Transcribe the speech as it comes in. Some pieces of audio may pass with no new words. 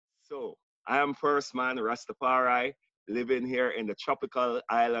I am First Man Rastafari, living here in the tropical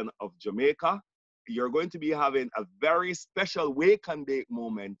island of Jamaica. You're going to be having a very special wake and bake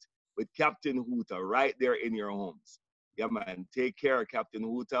moment with Captain Hooter right there in your homes. Yeah, man, take care, Captain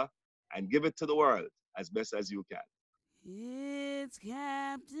Hooter, and give it to the world as best as you can. It's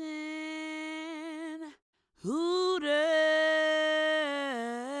Captain Hooter.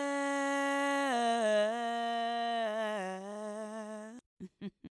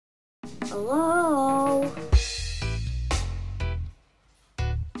 Hello?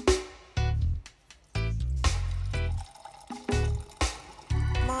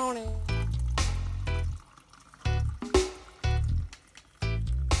 Morning.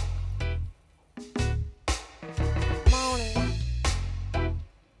 Morning.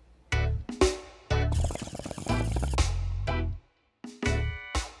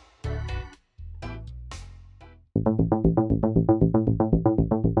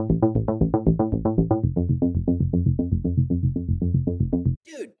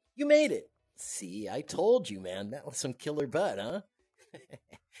 Dude, you made it. See, I told you, man. That was some killer butt, huh?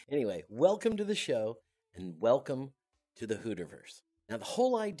 Anyway, welcome to the show and welcome to the Hooterverse. Now, the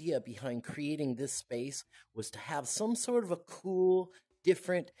whole idea behind creating this space was to have some sort of a cool,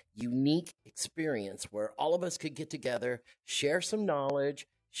 different, unique experience where all of us could get together, share some knowledge,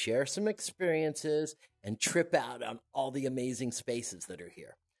 share some experiences, and trip out on all the amazing spaces that are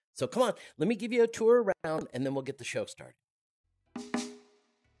here. So come on, let me give you a tour around and then we'll get the show started.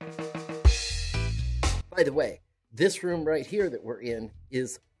 By the way, this room right here that we're in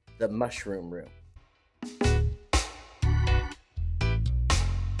is the mushroom room.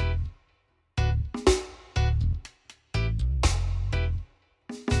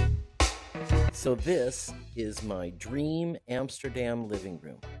 So this is my dream Amsterdam living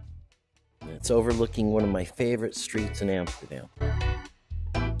room. And it's overlooking one of my favorite streets in Amsterdam.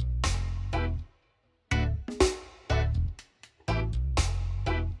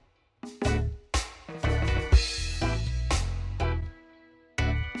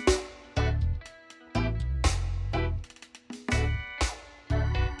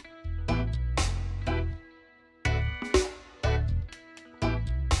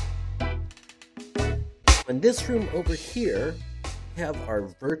 In this room over here, we have our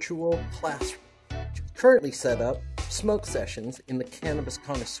virtual classroom, which is currently set up for smoke sessions in the Cannabis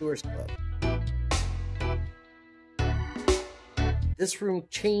Connoisseurs Club. This room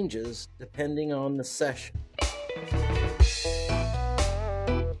changes depending on the session.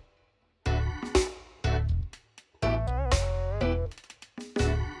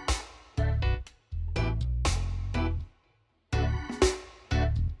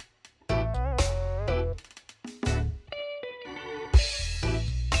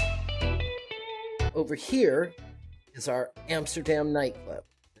 Over here is our Amsterdam nightclub.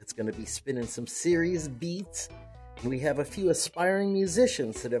 It's going to be spinning some serious beats. And we have a few aspiring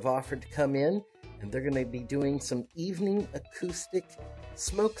musicians that have offered to come in, and they're going to be doing some evening acoustic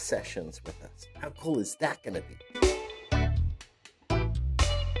smoke sessions with us. How cool is that going to be?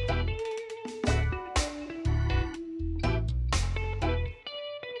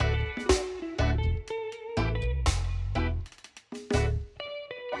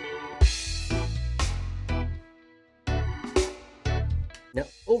 Now,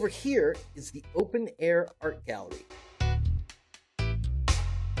 over here is the open air art gallery.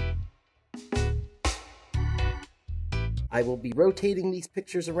 I will be rotating these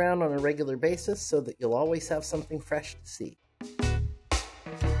pictures around on a regular basis so that you'll always have something fresh to see.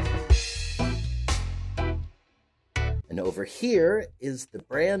 And over here is the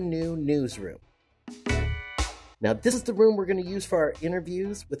brand new newsroom. Now, this is the room we're going to use for our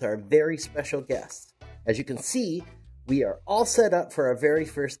interviews with our very special guests. As you can see, we are all set up for our very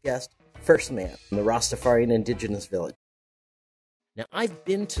first guest, First Man, from the Rastafarian Indigenous Village. Now, I've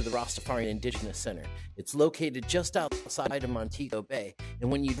been to the Rastafarian Indigenous Center. It's located just outside of Montego Bay.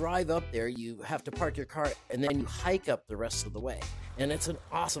 And when you drive up there, you have to park your car and then you hike up the rest of the way. And it's an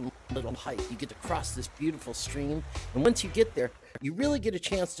awesome little hike. You get to cross this beautiful stream. And once you get there, you really get a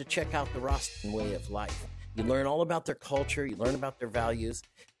chance to check out the Rastan way of life. You learn all about their culture, you learn about their values.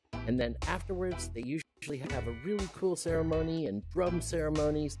 And then afterwards, they usually have a really cool ceremony and drum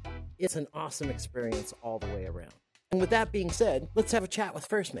ceremonies. It's an awesome experience all the way around. And with that being said, let's have a chat with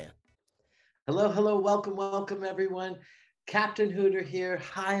First Man. Hello, welcome everyone. Captain Hooter here,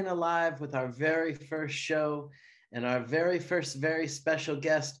 high and alive with our very first show and our very first very special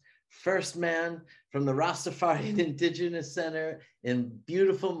guest, First Man from the Rastafarian Indigenous Center in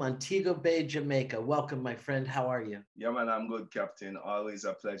beautiful Montego Bay, Jamaica. Welcome, my friend. How are you? Yeah, man, I'm good, Captain. Always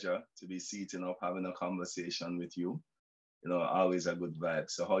a pleasure to be seating up having a conversation with you. Always a good vibe.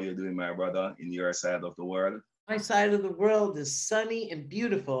 So how you doing, my brother, in your side of the world? My side of the world is sunny and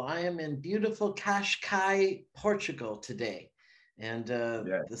beautiful. I am in beautiful Cascais, Portugal today. And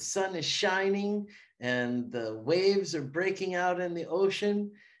Yeah. the sun is shining and the waves are breaking out in the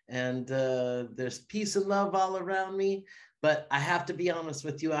ocean. And there's peace and love all around me. But I have to be honest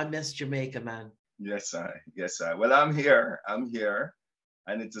with you, I miss Jamaica, man. Yes, I. Yes, I. Well, I'm here. I'm here.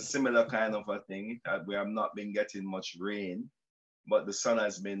 And it's a similar kind of a thing. We have not been getting much rain, but the sun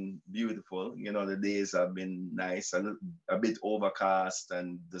has been beautiful. The days have been nice, a bit overcast,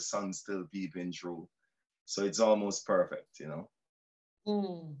 and the sun still peeping through. So it's almost perfect.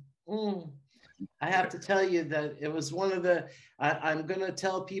 Mm, mm. I have to tell you that it was one of the. I'm going to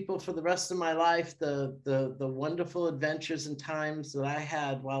tell people for the rest of my life the wonderful adventures and times that I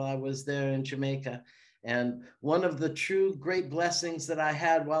had while I was there in Jamaica. And one of the true great blessings that I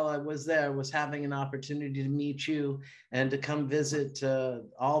had while I was there was having an opportunity to meet you and to come visit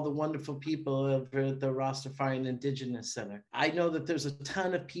all the wonderful people over at the Rastafarian Indigenous Center. I know that there's a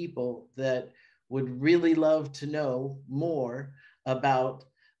ton of people that would really love to know more about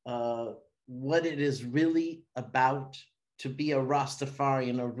what it is really about to be a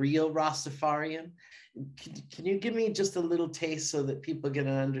Rastafarian, a real Rastafarian. Can you give me just a little taste so that people get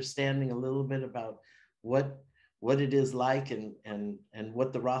an understanding a little bit about what it is like and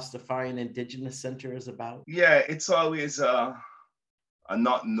what the Rastafarian Indigenous Center is about? Yeah, it's always a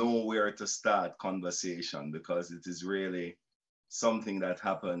not know where to start conversation because it is really something that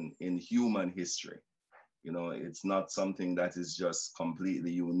happened in human history. It's not something that is just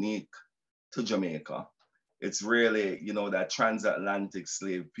completely unique to Jamaica. It's really, that transatlantic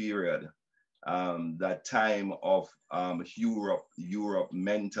slave period, that time of Europe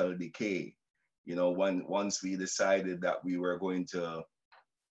mental decay. Once we decided that we were going to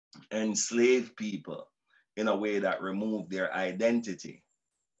enslave people in a way that removed their identity,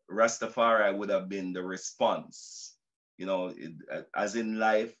 Rastafari would have been the response. As in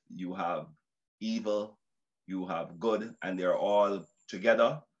life, you have evil, you have good, and they're all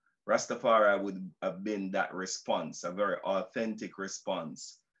together. Rastafari would have been that response, a very authentic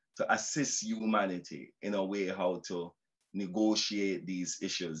response to assist humanity in a way how to negotiate these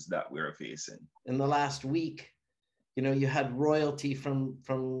issues that we're facing. In the last week, you had royalty from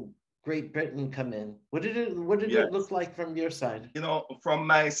Great Britain come in. What did Yes. it look like from your side? From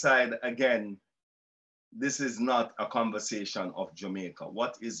my side, again, this is not a conversation of Jamaica.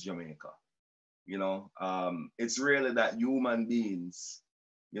 What is Jamaica? It's really that human beings,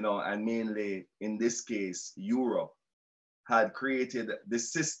 and mainly in this case, Europe, had created the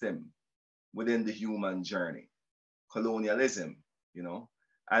system within the human journey, colonialism,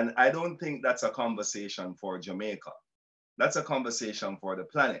 and I don't think that's a conversation for Jamaica. That's a conversation for the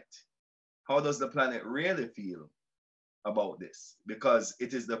planet. How does the planet really feel about this? Because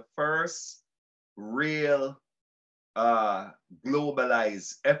it is the first real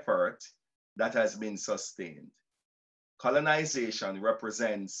globalized effort that has been sustained. Colonization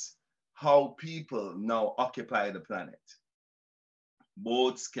represents how people now occupy the planet.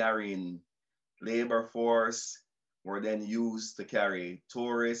 Boats carrying labor force were then used to carry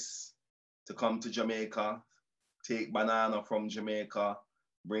tourists to come to Jamaica, take banana from Jamaica,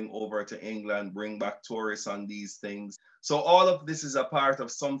 bring over to England, bring back tourists on these things. So all of this is a part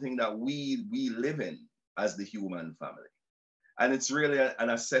of something that we live in as the human family. And it's really an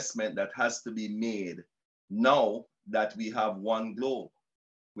assessment that has to be made now that we have one globe.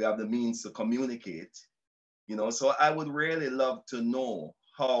 We have the means to communicate, So I would really love to know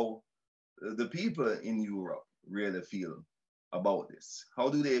how the people in Europe really feel about this. How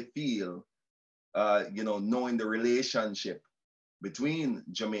do they feel, knowing the relationship between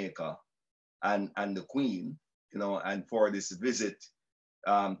Jamaica and the Queen, and for this visit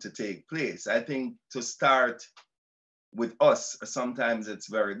to take place? I think to start with us, sometimes it's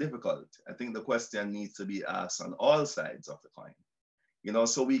very difficult. I think the question needs to be asked on all sides of the coin,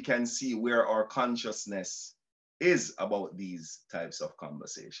 so we can see where our consciousness is about these types of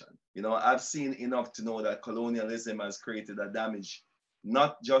conversation. I've seen enough to know that colonialism has created a damage,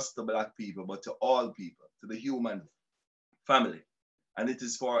 not just to Black people, but to all people, to the human family. And it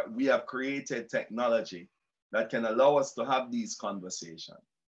is we have created technology that can allow us to have these conversations.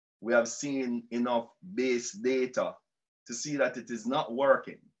 We have seen enough base data to see that it is not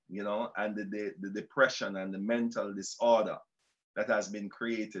working, and the depression and the mental disorder that has been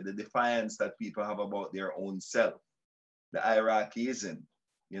created, the defiance that people have about their own self, the hierarchism,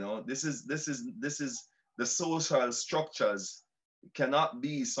 this is the social structures cannot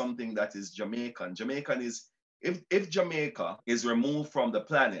be something that is Jamaican. Jamaican is, if Jamaica is removed from the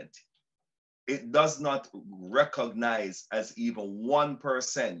planet, it does not recognize as even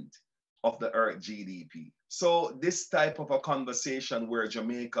 1% of the earth GDP. So this type of a conversation where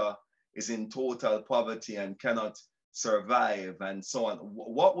Jamaica is in total poverty and cannot survive and so on,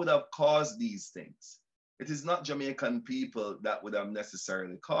 what would have caused these things? It is not Jamaican people that would have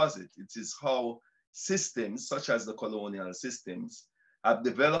necessarily caused it. It is how systems such as the colonial systems have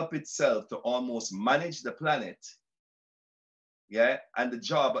developed itself to almost manage the planet. Yeah, and the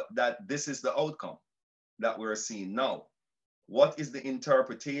job that this is the outcome that we're seeing now. What is the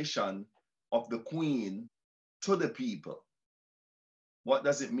interpretation of the Queen to the people? What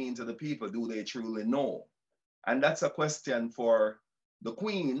does it mean to the people? Do they truly know? And that's a question for the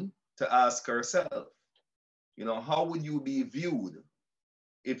Queen to ask herself. You know, how would you be viewed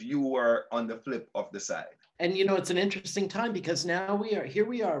if you were on the flip of the side? And you know, it's an interesting time because now we're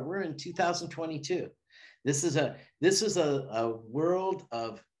in 2022. This is a world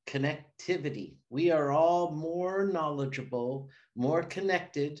of connectivity. We are all more knowledgeable, more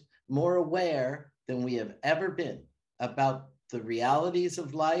connected, more aware than we have ever been about the realities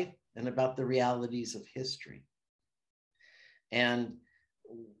of life and about the realities of history. And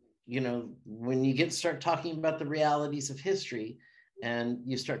you know, when you start talking about the realities of history and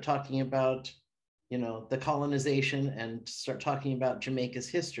you start talking about, you know, the colonization and start talking about Jamaica's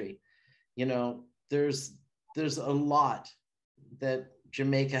history, you know, there's a lot that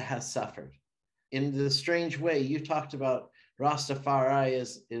Jamaica has suffered. In the strange way, you talked about Rastafari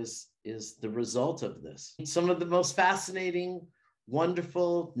is the result of this. Some of the most fascinating,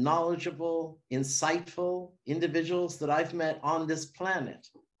 wonderful, knowledgeable, insightful individuals that I've met on this planet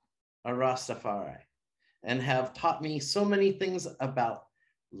are Rastafari and have taught me so many things about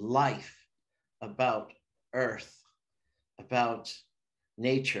life, about earth, about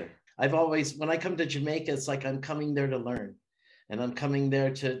nature. I've always, when I come to Jamaica, it's like I'm coming there to learn and I'm coming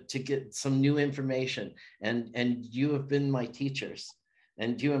there to get some new information. And you have been my teachers,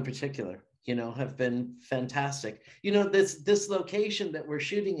 and you in particular, you know, have been fantastic. You know, this location that we're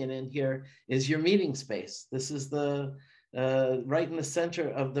shooting in here is your meeting space. This is the right in the center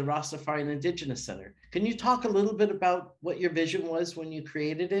of the Rastafarian Indigenous Center. Can you talk a little bit about what your vision was when you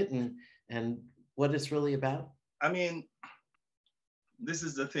created it and what it's really about? I mean, this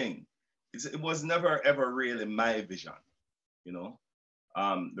is the thing. It was never ever really my vision, you know.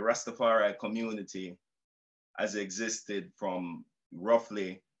 The Rastafari community has existed from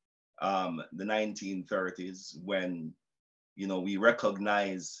roughly the 1930s when, you know, we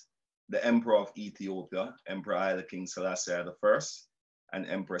recognize the Emperor of Ethiopia, Emperor Haile King Selassie I, and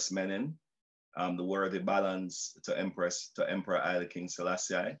Empress Menen, the worthy balance to Emperor Haile King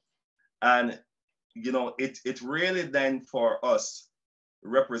Selassie I. And, you know, it really then for us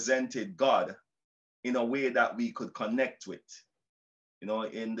represented God in a way that we could connect with. You know,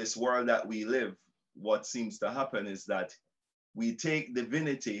 in this world that we live, what seems to happen is that we take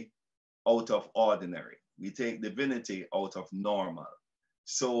divinity out of ordinary. We take divinity out of normal.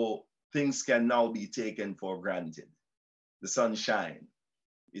 So things can now be taken for granted. The sunshine,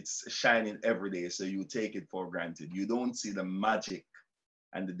 it's shining every day, so you take it for granted. You don't see the magic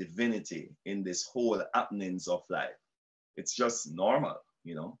and the divinity in this whole happenings of life. It's just normal,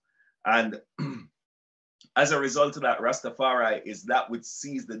 you know? And as a result of that, Rastafari is that which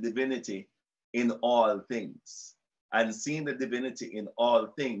sees the divinity in all things. And seeing the divinity in all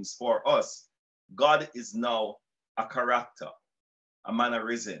things, for us, God is now a character, a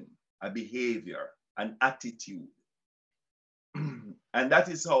mannerism, a behavior, an attitude. And that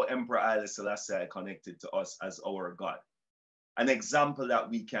is how Emperor Haile Selassie connected to us as our God. An example that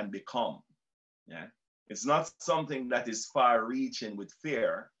we can become. Yeah? It's not something that is far-reaching with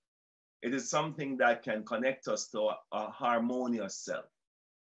fear. It is something that can connect us to a harmonious self.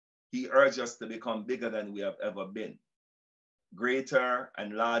 He urged us to become bigger than we have ever been, greater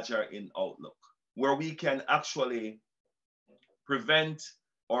and larger in outlook, where we can actually prevent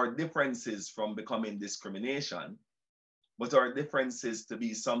our differences from becoming discrimination, but our differences to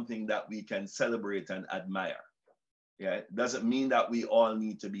be something that we can celebrate and admire. Yeah, it doesn't mean that we all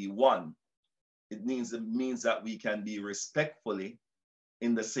need to be one. It means that we can be respectfully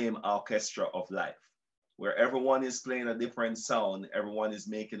in the same orchestra of life, where everyone is playing a different sound, everyone is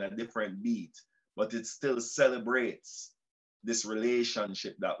making a different beat, but it still celebrates this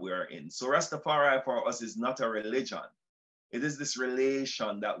relationship that we are in. So Rastafari for us is not a religion. It is this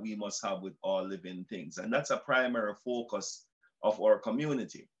relation that we must have with all living things. And that's a primary focus of our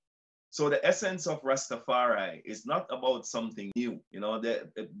community. So the essence of Rastafari is not about something new. You know,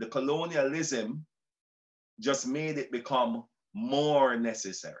 the colonialism just made it become more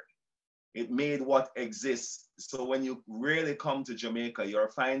necessary. It made what exists. So when you really come to Jamaica, you're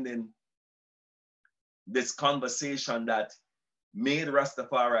finding this conversation that made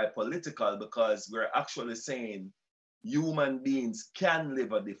Rastafari political, because we're actually saying human beings can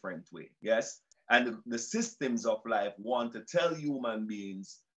live a different way. Yes. And the systems of life want to tell human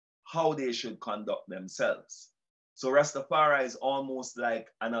beings how they should conduct themselves. So Rastafari is almost like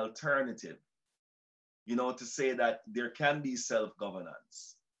an alternative, you know, to say that there can be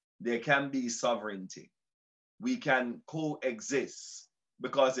self-governance, there can be sovereignty, we can coexist,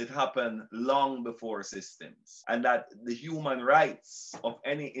 because it happened long before systems, and that the human rights of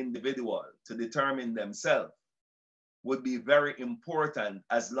any individual to determine themselves would be very important,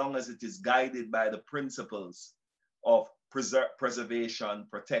 as long as it is guided by the principles of preservation,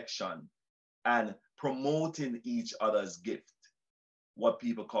 protection, and promoting each other's gift, what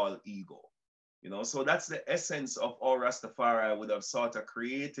people call ego. You know, so that's the essence of how Rastafari would have sort of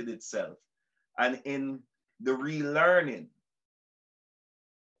created itself. And in the relearning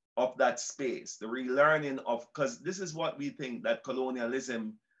of that space, the relearning of, because this is what we think, that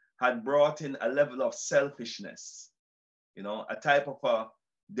colonialism had brought in a level of selfishness, you know, a type of a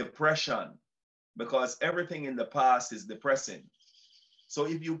depression, because everything in the past is depressing. So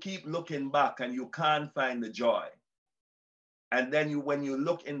if you keep looking back and you can't find the joy, and then when you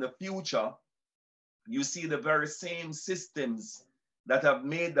look in the future, you see the very same systems that have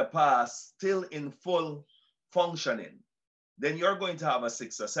made the past still in full functioning, then you're going to have a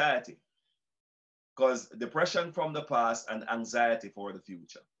sick society, because depression from the past and anxiety for the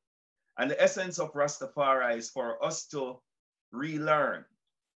future. And the essence of Rastafari is for us to relearn,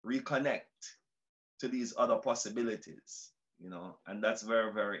 reconnect to these other possibilities, you know, and that's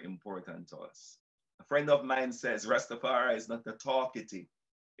very, very important to us. A friend of mine says Rastafari is not a talkity,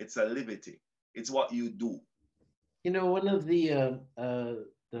 it's a livity. It's what you do. You know, one of the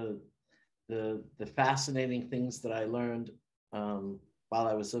fascinating things that I learned while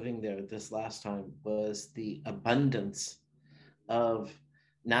I was living there this last time was the abundance of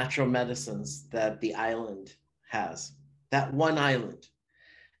natural medicines that the island has. That one island,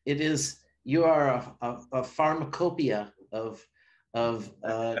 it is, you are a pharmacopoeia of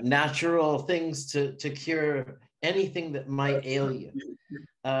natural things to cure anything that might ail you.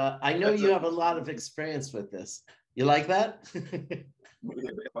 I know you have a lot of experience with this. You like that?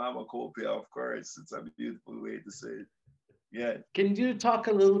 Pharmacopoeia, of course. It's a beautiful way to say it. Yeah. Can you talk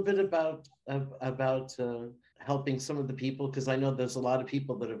a little bit about helping some of the people? Because I know there's a lot of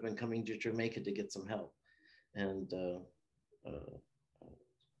people that have been coming to Jamaica to get some help, and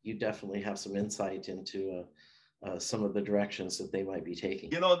you definitely have some insight into some of the directions that they might be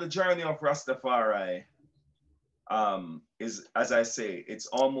taking. You know, the journey of Rastafari is, as I say, it's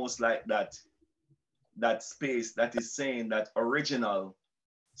almost like that space that is saying that original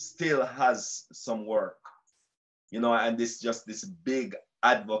still has some work, you know, and this big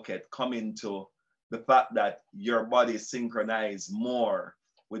advocate coming to the fact that your body synchronize more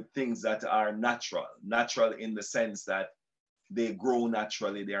with things that are natural in the sense that they grow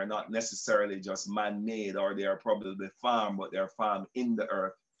naturally. They are not necessarily just man-made, or they are probably farmed, but they're farmed in the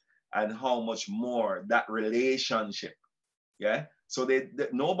earth, and how much more that relationship. Yeah. So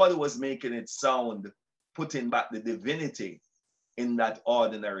nobody was making it sound, putting back the divinity in that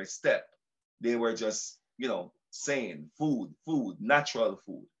ordinary step. They were just, you know, saying food, natural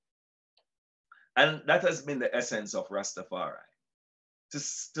food. And that has been the essence of Rastafari,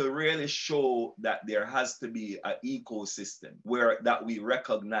 to really show that there has to be an ecosystem where that we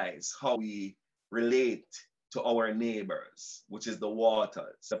recognize how we relate to our neighbors, which is the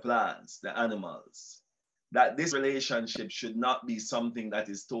waters, the plants, the animals. That this relationship should not be something that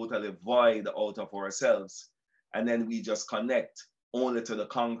is totally void out of ourselves, and then we just connect only to the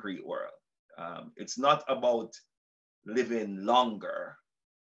concrete world. It's not about living longer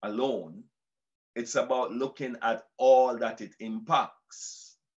alone. It's about looking at all that it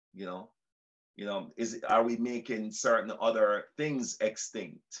impacts. You know, are we making certain other things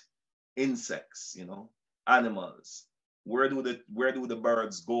extinct? Insects, you know, animals. Where do the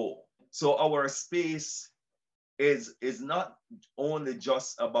birds go? So our space is not only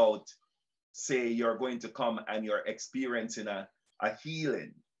just about, say, you're going to come and you're experiencing a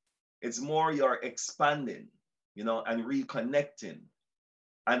healing. It's more you're expanding, you know, and reconnecting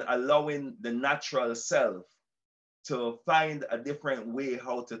and allowing the natural self to find a different way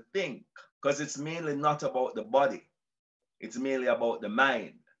how to think, because it's mainly not about the body. It's mainly about the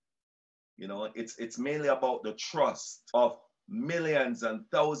mind. You know, it's mainly about the trust of millions and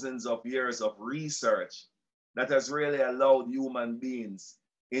thousands of years of research that has really allowed human beings,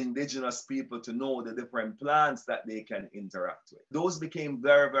 indigenous people, to know the different plants that they can interact with. Those became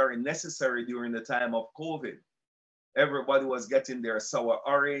very, very necessary during the time of COVID. Everybody was getting their sour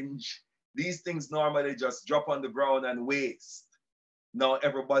orange, These things normally just drop on the ground and waste. Now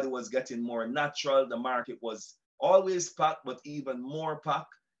everybody was getting more natural. The market was always packed, but even more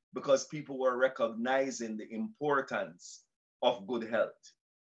packed because people were recognizing the importance of good health,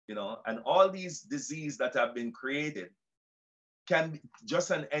 you know, and all these diseases that have been created can be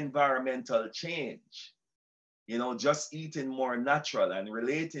just an environmental change, you know, just eating more natural and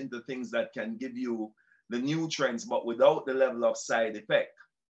relating to things that can give you the nutrients, but without the level of side effect.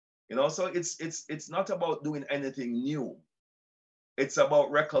 You know, so it's not about doing anything new. It's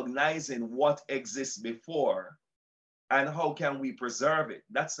about recognizing what exists before and how can we preserve it.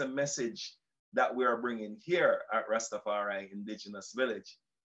 That's the message that we are bringing here at Rastafarian Indigenous Village,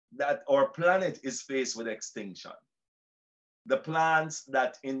 that our planet is faced with extinction. The plants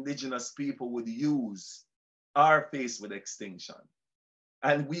that indigenous people would use are faced with extinction.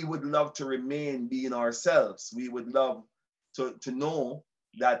 And we would love to remain being ourselves. We would love to know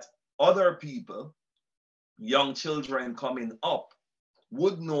that other people, young children coming up,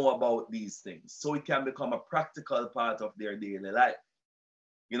 would know about these things so it can become a practical part of their daily life.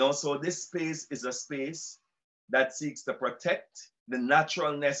 You know, so this space is a space that seeks to protect the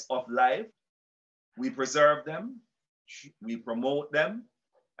naturalness of life. We preserve them, we promote them,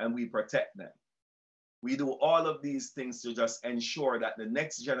 and we protect them. We do all of these things to just ensure that the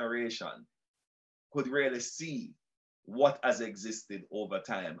next generation could really see what has existed over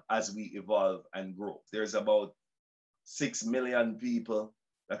time as we evolve and grow. There's about 6 million people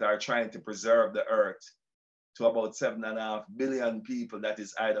that are trying to preserve the earth to about 7.5 billion people that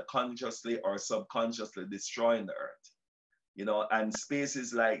is either consciously or subconsciously destroying the earth. You know, and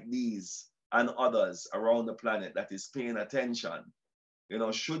spaces like these and others around the planet that is paying attention, you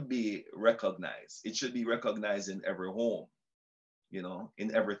know, should be recognized. It should be recognized in every home, you know,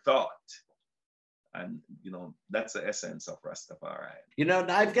 in every thought. And, you know, that's the essence of Rastafari. You know,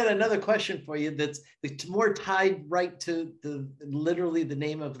 I've got another question for you that's more tied right to literally the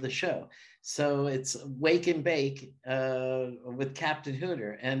name of the show. So it's Wake and Bake with Captain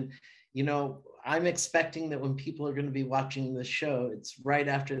Hooter. And, you know, I'm expecting that when people are going to be watching the show, it's right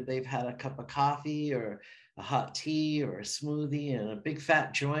after they've had a cup of coffee or a hot tea or a smoothie and a big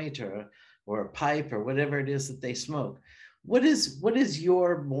fat joint or a pipe or whatever it is that they smoke. What is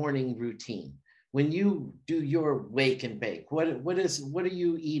your morning routine? When you do your wake and bake, what are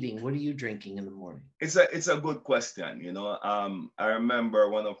you eating? What are you drinking in the morning? It's a good question. You know, I remember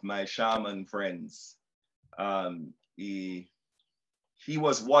one of my shaman friends. He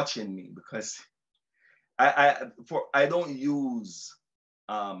was watching me because I don't use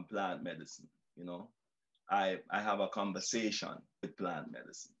plant medicine. You know, I have a conversation with plant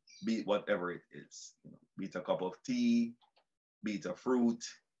medicine, be it whatever it is. You know, be it a cup of tea, be it a fruit,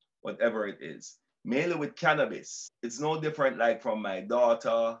 whatever it is. Mainly with cannabis. It's no different like from my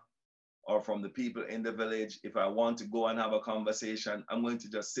daughter or from the people in the village. If I want to go and have a conversation, I'm going to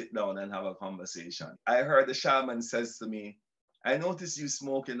just sit down and have a conversation. I heard the shaman says to me, I notice you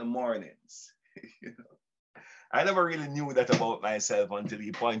smoke in the mornings. You know? I never really knew that about myself until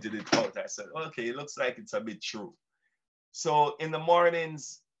he pointed it out. I said, okay, it looks like it's a bit true. So in the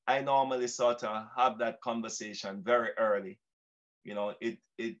mornings, I normally sort of have that conversation very early. You know,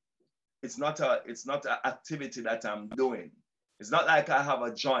 it's not an activity that I'm doing. It's not like I have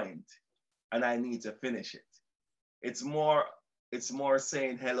a joint and I need to finish it. It's more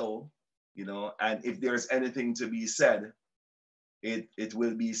saying hello, you know, and if there's anything to be said, it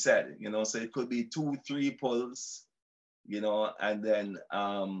will be said, you know. So it could be 2-3 pulls, you know, and then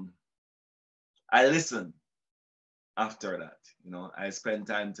I listen after that, you know. I spend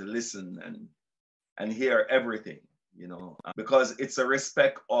time to listen and hear everything, you know, because it's a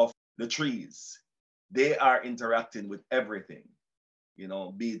respect of the trees. They are interacting with everything, you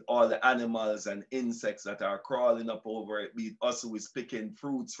know, be it all the animals and insects that are crawling up over it, be it us who is picking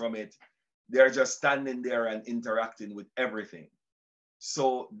fruits from it. They're just standing there and interacting with everything.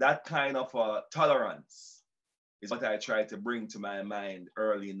 So that kind of tolerance is what I try to bring to my mind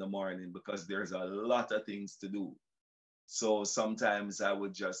early in the morning because there's a lot of things to do. So sometimes I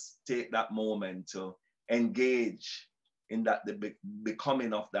would just take that moment to engage in that the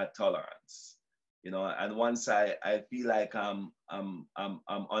becoming of that tolerance, you know. And once I feel like I'm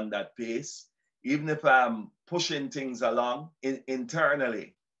on that pace, even if I'm pushing things along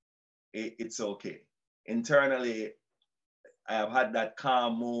internally, it's okay. Internally, I have had that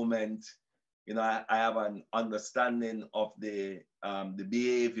calm moment. You know, I have an understanding of the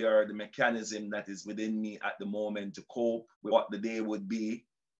behavior, the mechanism that is within me at the moment to cope with what the day would be,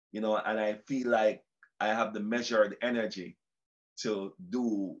 you know, and I feel like I have the measured energy to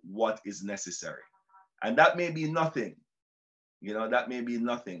do what is necessary. And that may be nothing, You know, that may be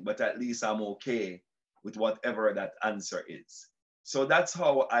nothing, but at least I'm okay with whatever that answer is. So that's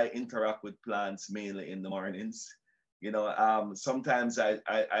how I interact with plants mainly in the mornings. You know, sometimes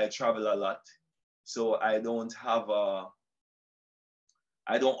I travel a lot, so I don't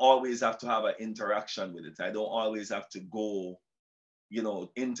always have to have an interaction with it. I don't always have to go, you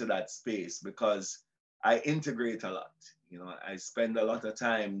know, into that space because I integrate a lot. You know, I spend a lot of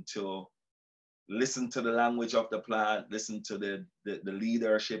time to listen to the language of the plant, listen to the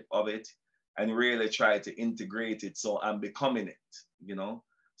leadership of it, and really try to integrate it so I'm becoming it, you know?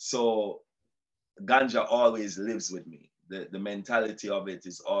 So ganja always lives with me. The mentality of it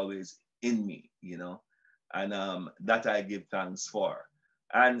is always in me, you know? And that I give thanks for.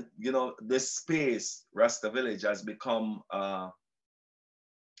 And, you know, this space, Rasta Village, has become an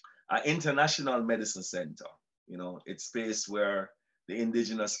international medicine center. You know, it's a space where the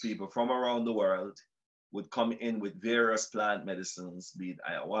indigenous people from around the world would come in with various plant medicines, be it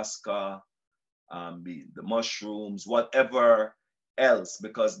ayahuasca, be it the mushrooms, whatever else,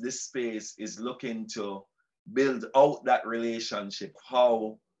 because this space is looking to build out that relationship,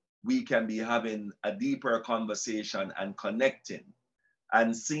 how we can be having a deeper conversation and connecting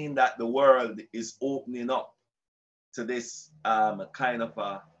and seeing that the world is opening up to this kind of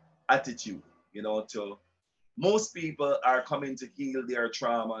a attitude, you know, to most people are coming to heal their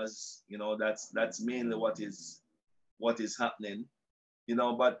traumas, you know, that's mainly what is happening, you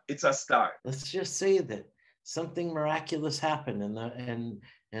know, but it's a start. Let's just say that something miraculous happened and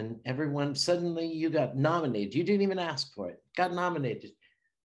everyone suddenly you got nominated. You didn't even ask for it. Got nominated.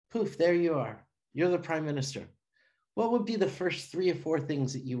 Poof, there you are. You're the prime minister. What would be the first 3 or 4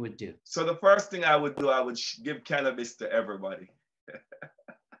 things that you would do? So the first thing I would do, I would give cannabis to everybody.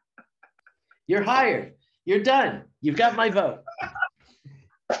 You're hired. You're done. You've got my vote.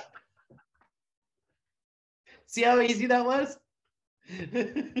 See how easy that was?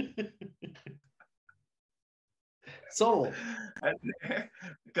 Sold.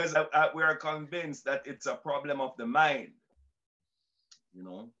 Because we're convinced that it's a problem of the mind. You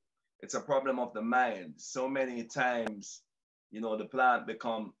know, it's a problem of the mind. So many times, you know, the plant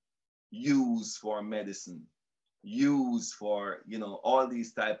become used for medicine, used for, you know, all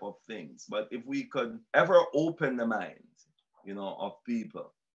these type of things. But if we could ever open the mind, you know, of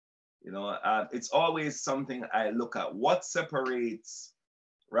people, you know, it's always something I look at. What separates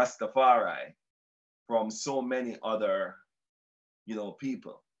Rastafari from so many other, you know,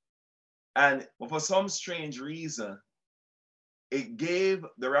 people? And for some strange reason, it gave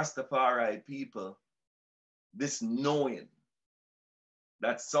the Rastafari people this knowing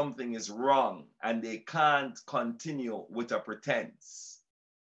that something is wrong and they can't continue with a pretense.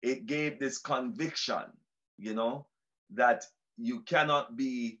 It gave this conviction, you know, that you cannot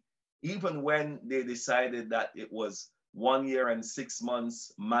be, even when they decided that it was 1 year and 6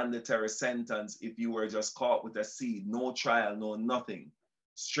 months mandatory sentence if you were just caught with a seed, no trial, no nothing,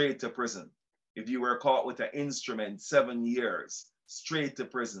 straight to prison. If you were caught with an instrument, 7 years, straight to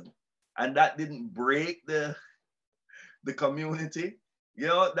prison. And that didn't break the community. You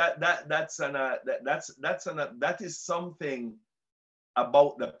know, that is something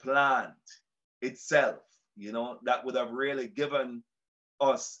about the plant itself, you know, that would have really given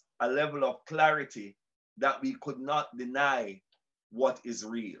us a level of clarity that we could not deny what is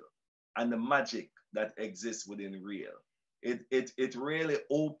real and the magic that exists within real. It really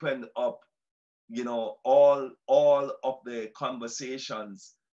opened up, you know, all of the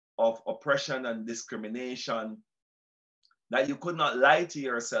conversations of oppression and discrimination, that you could not lie to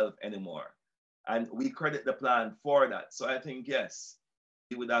yourself anymore. And we credit the plant for that. So I think, yes,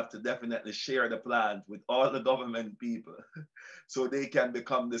 we would have to definitely share the plant with all the government people so they can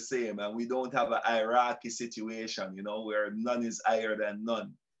become the same. And we don't have a hierarchy situation, you know, where none is higher than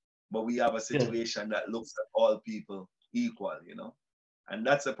none. But we have a situation that looks at all people equal, you know. And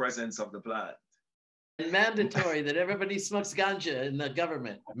that's the presence of the plant. And mandatory that everybody smokes ganja in the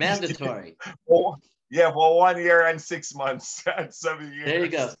government. Mandatory. Oh, yeah, for 1 year and 6 months and 7 years. There you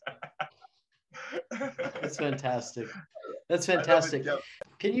go. That's fantastic. That's fantastic.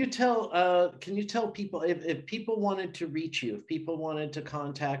 Can you tell people if people wanted to reach you, if people wanted to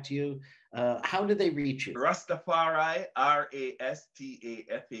contact you, how do they reach you? Rastafari,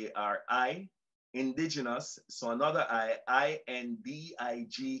 Rastafari, Indigenous, so another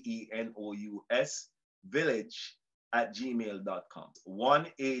Indigenous Village @gmail.com.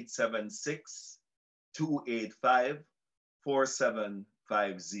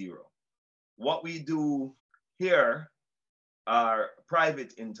 1-876-285-4750. What we do here are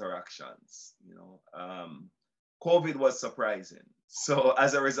private interactions. You know, COVID was surprising. So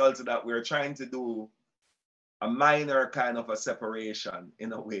as a result of that, we're trying to do a minor kind of a separation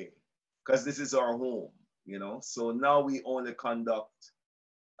in a way, because this is our home, you know. So now we only conduct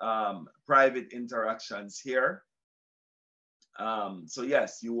private interactions here. So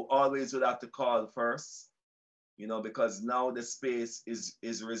yes, you always would have to call first, you know, because now the space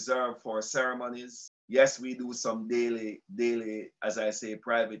is reserved for ceremonies. Yes, we do some daily, as I say,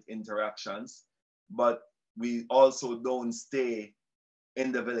 private interactions, but we also don't stay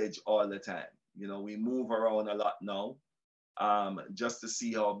in the village all the time. You know, we move around a lot now, just to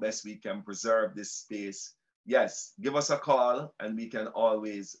see how best we can preserve this space. Yes, give us a call and we can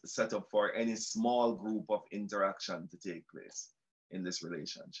always set up for any small group of interaction to take place in this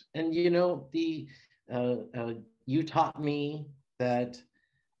relationship. And you know, you taught me that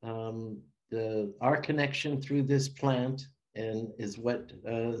our connection through this plant and is what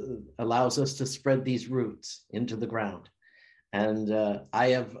allows us to spread these roots into the ground. And I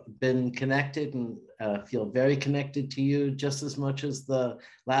have been connected and feel very connected to you just as much as the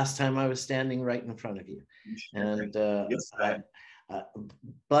last time I was standing right in front of you. And yes,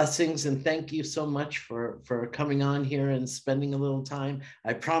 blessings, and thank you so much for coming on here and spending a little time.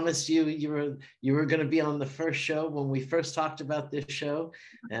 I promised you were going to be on the first show when we first talked about this show,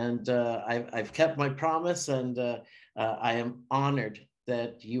 and I've kept my promise, and I am honored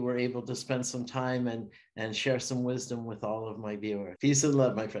that you were able to spend some time and share some wisdom with all of my viewers. Peace and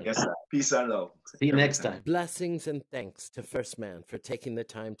love, my friend. Yes, sir. Peace and love. See you next time. Blessings and thanks to First Man for taking the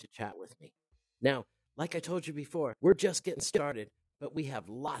time to chat with me. Now, like I told you before, we're just getting started, but we have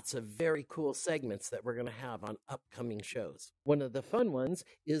lots of very cool segments that we're going to have on upcoming shows. One of the fun ones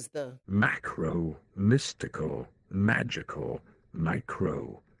is the macro, mystical, magical,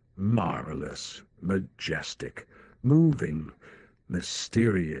 micro, marvelous, majestic, moving,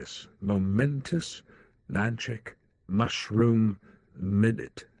 mysterious, momentous, magic, mushroom,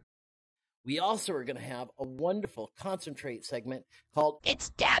 minute. We also are going to have a wonderful concentrate segment called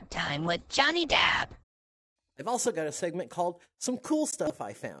It's Dab Time with Johnny Dab. I've also got a segment called Some Cool Stuff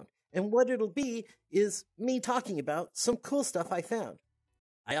I Found. And what it'll be is me talking about some cool stuff I found.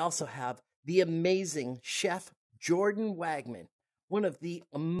 I also have the amazing chef Jordan Wagman, one of the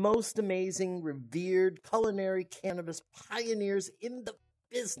most amazing, revered culinary cannabis pioneers in the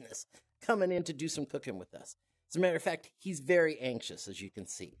business, coming in to do some cooking with us. As a matter of fact, he's very anxious, as you can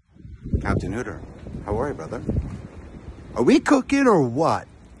see. Captain Hooter, how are you, brother? Are we cooking or what?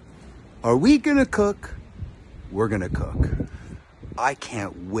 Are we gonna cook? We're gonna cook. I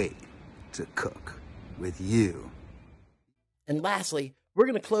can't wait to cook with you. And lastly, we're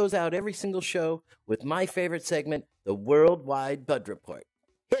going to close out every single show with my favorite segment, the Worldwide Bud Report.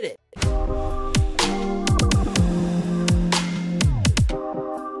 Hit it!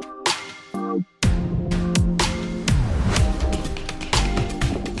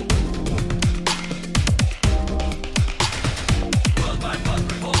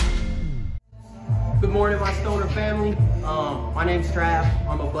 Good morning, my stoner family. My name's Trav.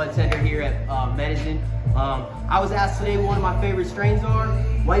 I'm a bud tender here at Medicine. I was asked today what one of my favorite strains are.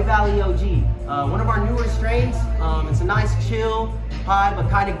 White Valley OG. One of our newer strains. It's a nice chill, high, but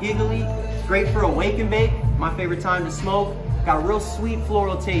kind of giggly. It's great for a wake and bake. My favorite time to smoke. Got a real sweet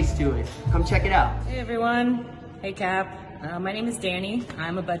floral taste to it. Come check it out. Hey everyone. Hey Cap. My name is Danny.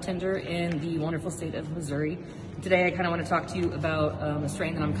 I'm a bud tender in the wonderful state of Missouri. Today I kind of want to talk to you about a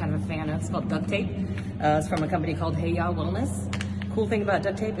strain that I'm kind of a fan of. It's called Duct Tape. It's from a company called Hey Ya Wellness. Cool thing about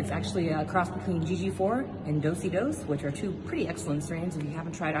Duct Tape, it's actually a cross between GG4 and Dosey Dose, which are two pretty excellent strains. If you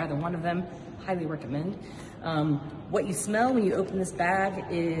haven't tried either one of them, highly recommend. What you smell when you open this bag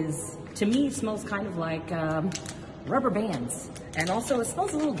is, to me, it smells kind of like rubber bands. And also it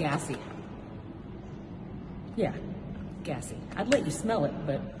smells a little gassy. Yeah, gassy. I'd let you smell it,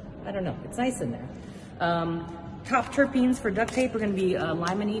 but I don't know. It's nice in there. Top terpenes for Duct Tape are going to be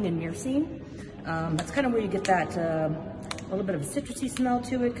limonene and myrcene. That's kind of where you get that a little bit of a citrusy smell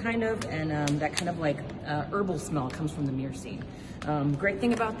to it, kind of, and that kind of like herbal smell comes from the myrcene. Great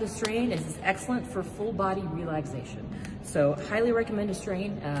thing about this strain is it's excellent for full body relaxation. So highly recommend a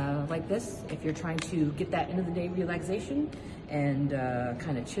strain like this if you're trying to get that end of the day relaxation and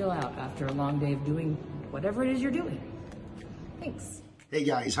kind of chill out after a long day of doing whatever it is you're doing. Thanks. Hey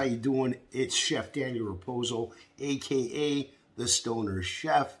guys, how you doing? It's Chef Daniel Raposo, aka the Stoner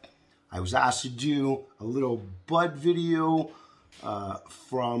Chef. I was asked to do a little bud video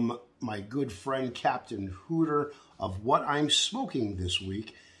from my good friend Captain Hooter of what I'm smoking this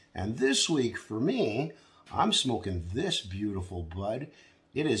week. And this week for me, I'm smoking this beautiful bud.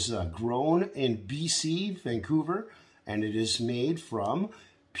 It is grown in BC, Vancouver, and it is made from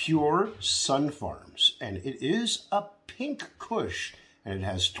Pure Sun Farms. And it is a pink kush. And it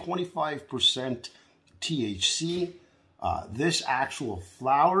has 25% THC. This actual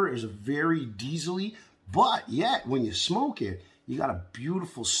flower is very diesely, but yet when you smoke it, you got a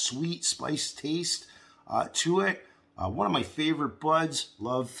beautiful sweet spice taste to it. One of my favorite buds.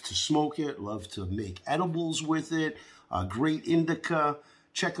 Love to smoke it, love to make edibles with it. Great indica.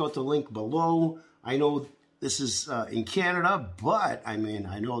 Check out the link below. I know this is in Canada, but I mean,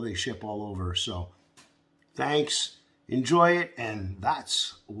 I know they ship all over. So thanks, enjoy it, and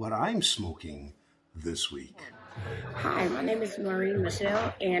that's what I'm smoking this week. Hi, my name is Maureen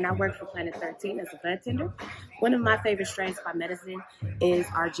Michelle, and I work for Planet 13 as a bud tender. One of my favorite strains by Medicine is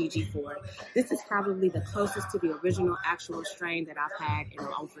RGG4. This is probably the closest to the original actual strain that I've had in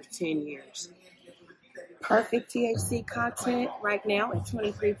over 10 years. Perfect THC content right now at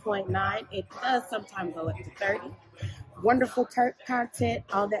 23.9. It does sometimes go up to 30. Wonderful terp content.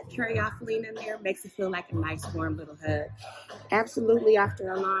 All that caryophyllene in there makes it feel like a nice warm little hug. Absolutely,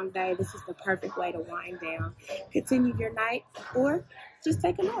 after a long day, this is the perfect way to wind down, continue your night, or just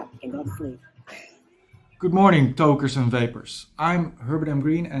take a nap and go to sleep. Good morning, tokers and vapors. I'm Herbert M.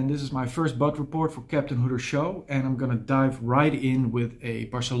 Green, and this is my first bud report for Captain Hooter Show, and I'm gonna dive right in with a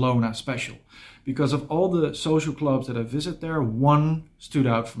Barcelona special. Because of all the social clubs that I visit there, one stood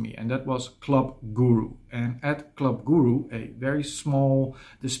out for me, and that was Club Guru. And at Club Guru, a very small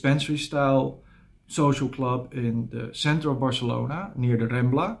dispensary-style social club in the center of Barcelona, near the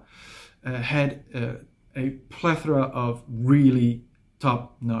Rambla, had a plethora of really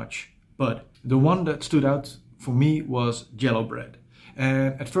top-notch bud. The one that stood out for me was Jello Bread.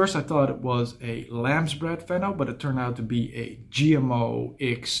 And at first I thought it was a lamb's bread pheno, but it turned out to be a GMO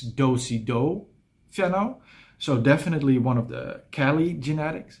X Do-si-do pheno. So definitely one of the Cali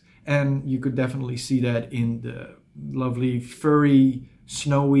genetics. And you could definitely see that in the lovely furry,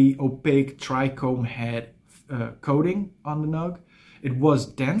 snowy, opaque trichome head coating on the nug. It was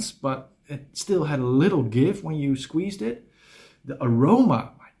dense, but it still had a little give when you squeezed it. The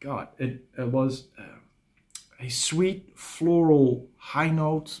aroma, God, it was a sweet floral high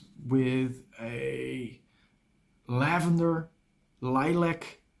note with a lavender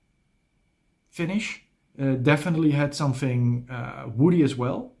lilac finish. Definitely had something woody as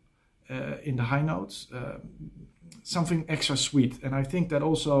well in the high notes. Something extra sweet, and I think that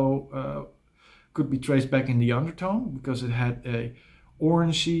also could be traced back in the undertone because it had a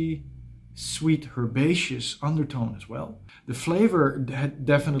orangey, sweet herbaceous undertone as well. The flavor had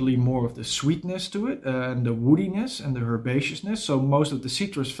definitely more of the sweetness to it and the woodiness and the herbaceousness, so most of the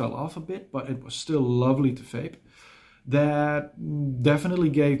citrus fell off a bit, but it was still lovely to vape. That definitely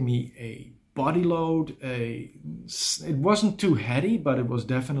gave me a body load. It wasn't too heady, but it was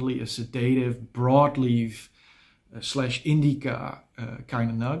definitely a sedative broadleaf / indica kind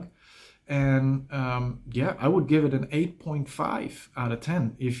of nug. And yeah, I would give it an 8.5 out of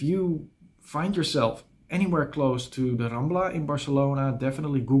 10. If you find yourself anywhere close to the Rambla in Barcelona,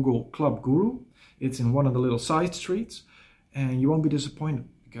 definitely Google Club Guru. It's in one of the little side streets, and you won't be disappointed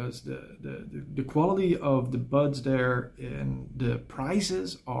because the quality of the buds there and the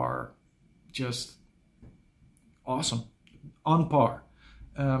prices are just awesome, on par.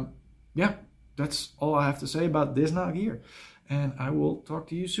 Yeah, that's all I have to say about this nug here, and I will talk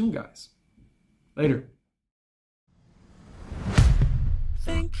to you soon, guys. Later.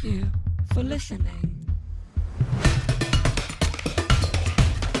 Thank you for listening.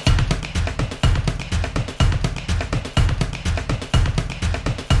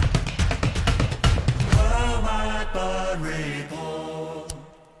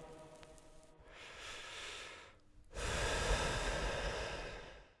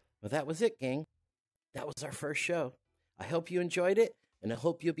 Well, that was it, gang. That was our first show. I hope you enjoyed it, and I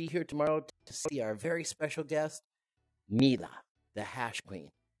hope you'll be here tomorrow to see our very special guest, Mila, the Hash Queen.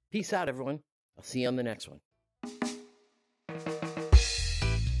 Peace out, everyone. I'll see you on the next one.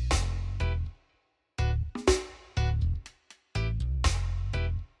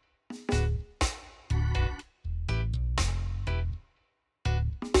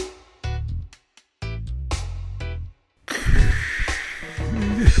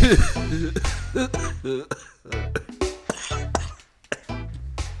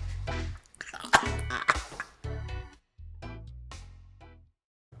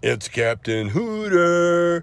 It's Captain Hooter.